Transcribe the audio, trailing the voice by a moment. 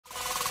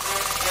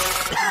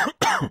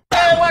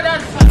Hey, what the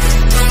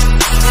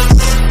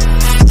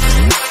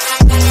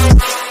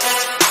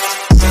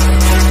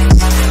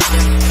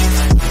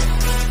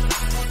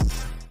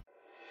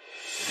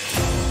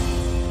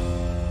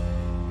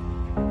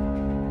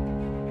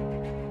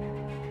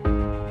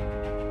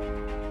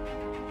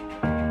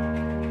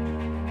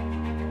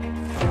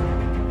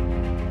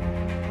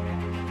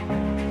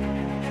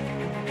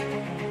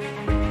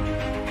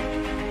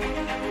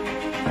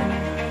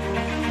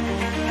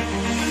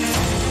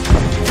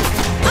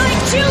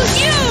choose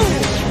you!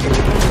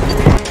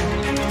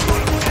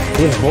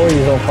 This boy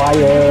is on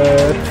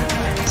fire!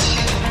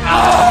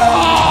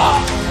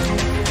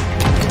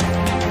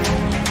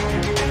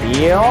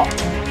 Ja,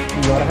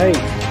 maar hey.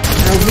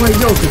 Nou, mooi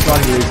joh, de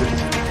vraag lezen.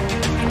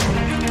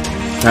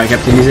 Ja, ik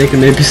heb die niet zeker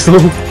mee pistool.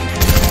 Oké.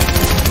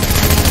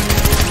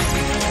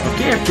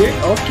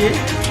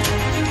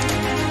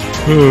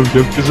 Je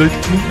hebt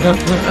gezegd niet.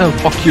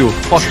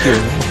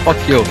 Fuck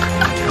you.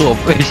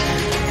 Klop, wees.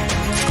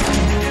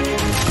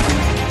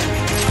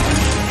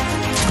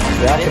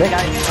 Ja,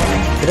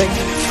 correct.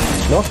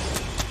 Nog.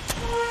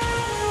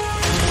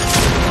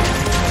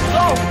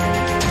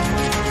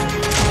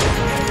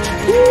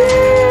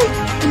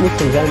 Moet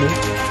zo zijn, hè.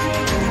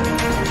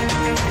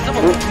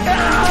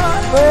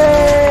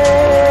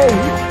 Hey!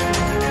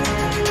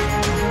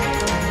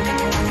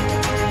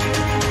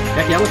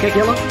 Kijk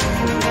Jelle.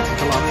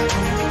 Te laat.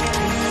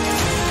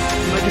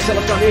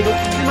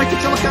 Die mag je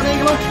zelf gaan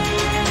regelen.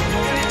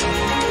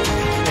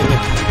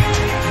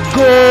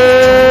 Goal!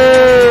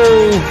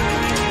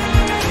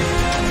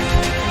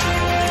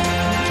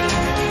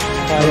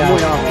 Ja.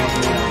 Mooi aanval.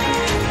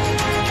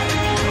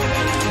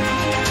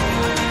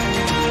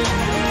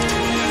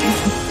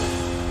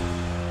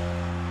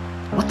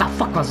 What the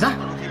fuck was dat?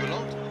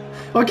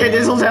 Oké, dit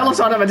is onze helft,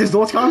 zouden we dus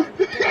doodgaan?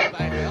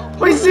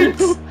 Wat is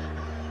dit?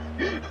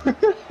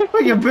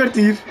 Wat gebeurt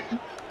hier?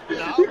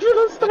 Ik wil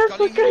een stress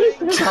van Kees.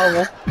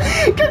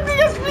 Ik kan niet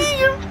eens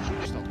vliegen!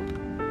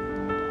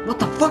 What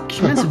the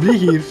fuck? Mensen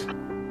vliegen hier.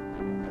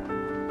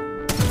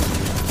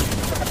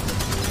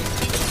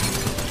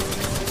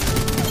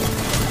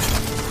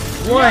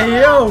 Wow,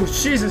 yo,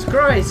 Jesus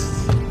Christ!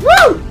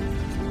 Woo!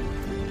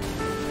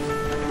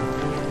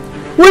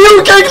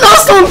 Yo, kijk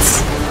naast ons!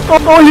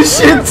 Oh, holy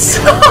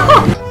shit!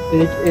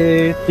 Ik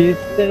eet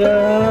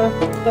gisteren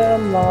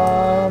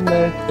samen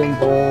met een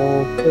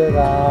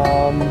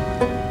boterham.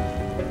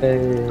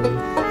 Hey.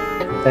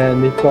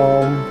 En ik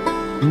kom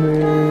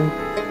nu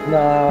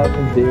naar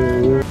een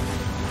deel.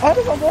 Ah,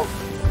 dat was toch?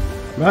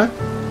 Wat?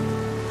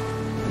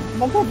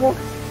 Wat was toch?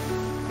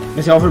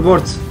 Is hij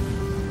overboord?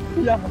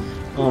 Ja.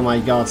 Oh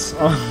my god.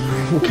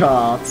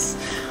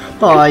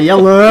 Oh,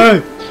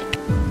 Jelle!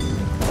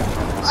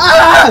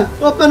 Ah!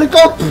 Op mijn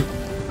kop!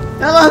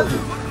 Help!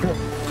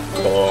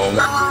 Kom.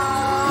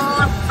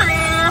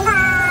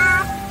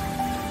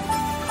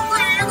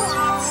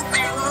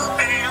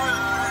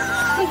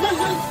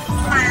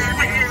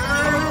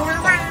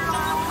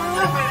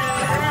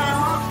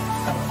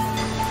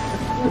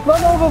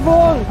 Wat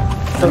overboord?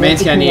 Dat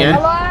meent jij niet, hè?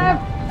 Dat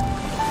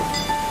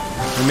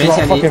meent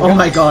jij niet. Oh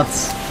my god.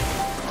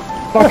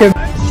 Fuck him.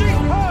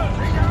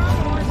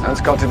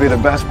 That's got to be the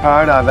best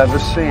part I've ever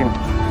seen.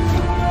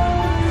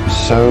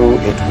 So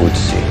it would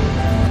seem.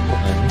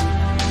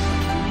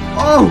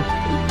 Oh!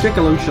 Check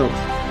a long shot.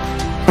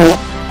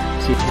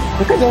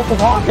 Ik kan heel veel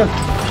haken.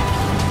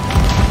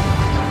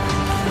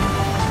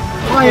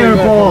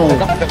 Fireball!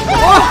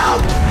 Oh!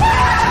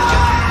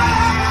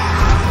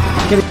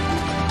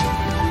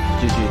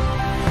 GG.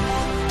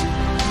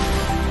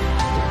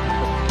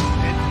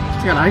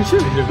 Ja, een eindje?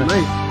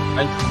 Nee.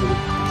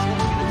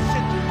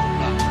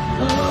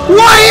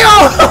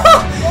 Wow!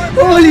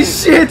 Holy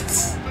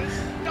shit!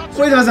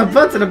 Boy, dat was een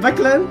butt in de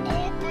backline.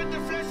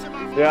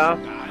 Ja.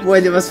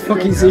 Boy, dit was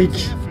fucking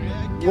ziek.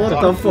 What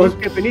the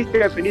fuck? Niet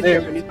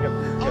skippen.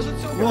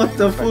 What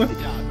the fuck?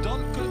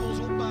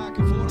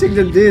 Check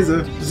dan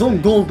deze. Zo'n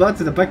goal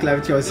buiten de backline.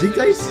 Weet je wat ziek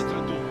dat is?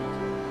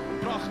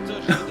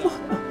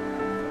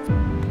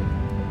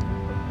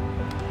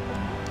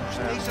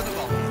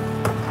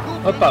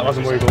 Hoppa, dat was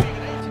een mooie goal.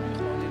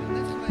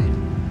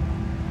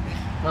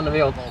 Van de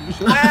wereld.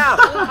 Ja!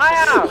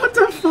 What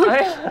the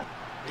fuck?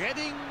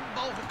 redding,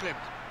 bal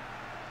geklept.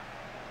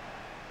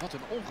 Wat een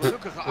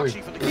ongelukkige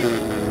actie van de keeper.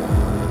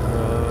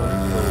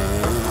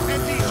 En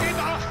die zit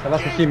achter. Dat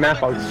was misschien mijn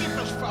fout.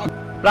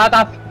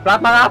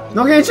 Plaat maar af!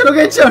 Nog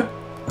eentje!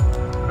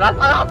 Plaat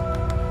maar af!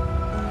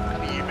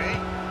 En hiermee.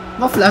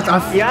 Wat fluit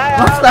af? Ja.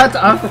 Wat fluit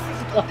af?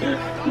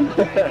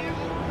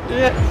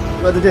 Ja.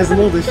 Wat is deze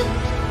nodig?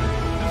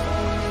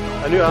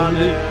 En nu aan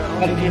de...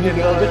 Dat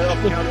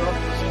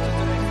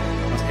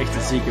was echt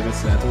een zieke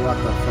wedstrijd. What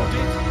the fuck?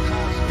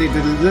 Dit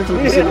is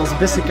letterlijk misschien ons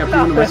beste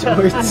kampioenenmatch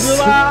ooit.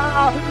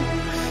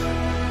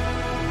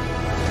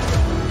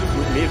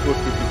 Moet meer voor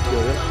publiek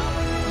worden.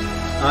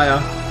 Ah ja,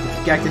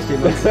 kijk echt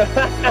iemand. We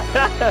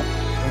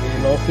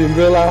lost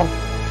Simbilla.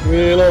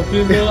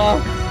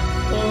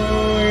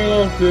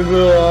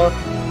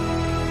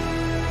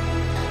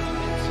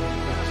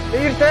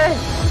 Eerste,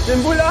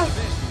 Simbula.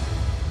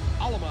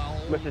 Allemaal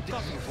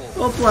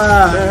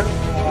Hopla.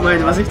 Maar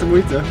dat was echt de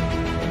moeite.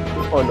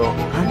 Oh no.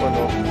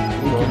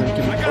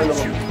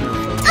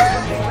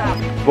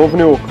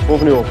 Bovenop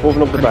de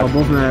Ik bed. ga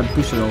boven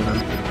pushen wel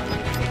gaan.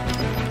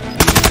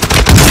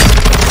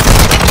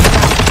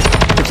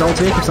 Ik heb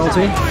ze al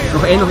twee.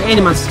 Nog één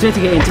iemand. 2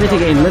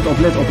 tegen 1. Let op.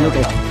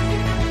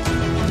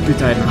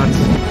 Spuut uit hard. Ik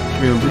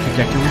heb mijn bloed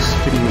gekeken, jongens.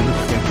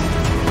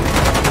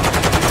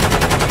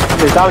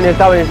 He's down.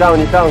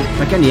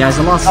 Dat kan niet, hij is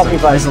de laatste.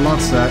 Hij is de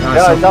laatste.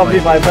 Ja,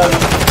 self-revive.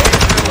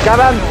 Ik heb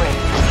hem.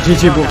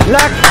 GG bro.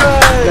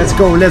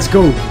 Lekker. Let's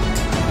go.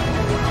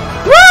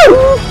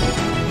 Woo!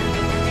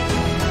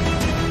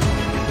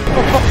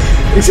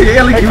 Ik zeg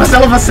eerlijk, ik was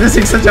zelf aan stress.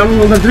 Ik zat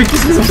jou onder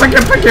drukjes. Ik zei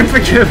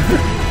pak hem.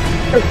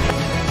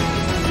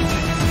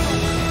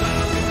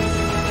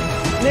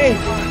 Nee.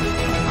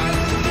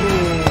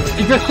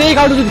 Ik ben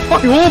tegenhouden door die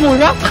fucking homo,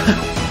 ja?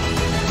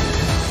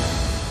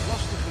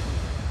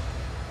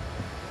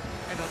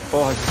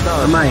 Oh, hij is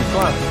snel. Aan mij.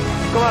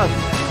 Kom aan.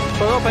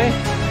 Kom op, hé.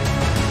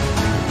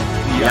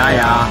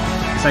 Ja.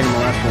 Zeg hem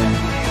maar even.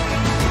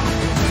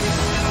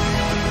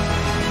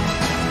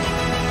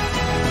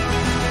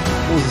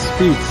 Onze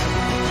speed.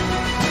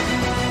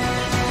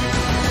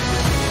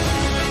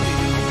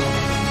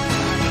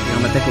 Die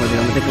gaan me tackelen.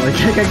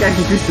 Kijk,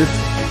 ik wist het.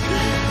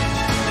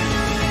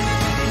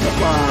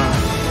 Hoppa.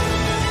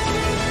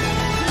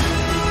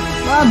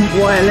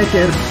 Boy,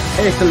 lekker.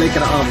 Echt een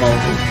lekkere aanval.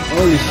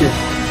 Holy shit.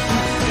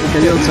 Ik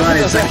heb heel zwaar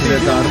in het zakje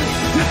gezet daar.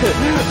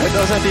 En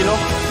dan zet hij nog.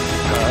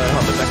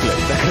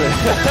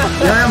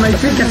 Ja, maar ik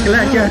vind het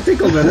gelijk. Ja,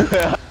 tikkel ben hè.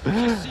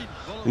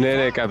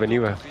 Nee, ik heb een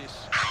nieuwe.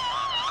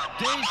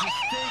 Deze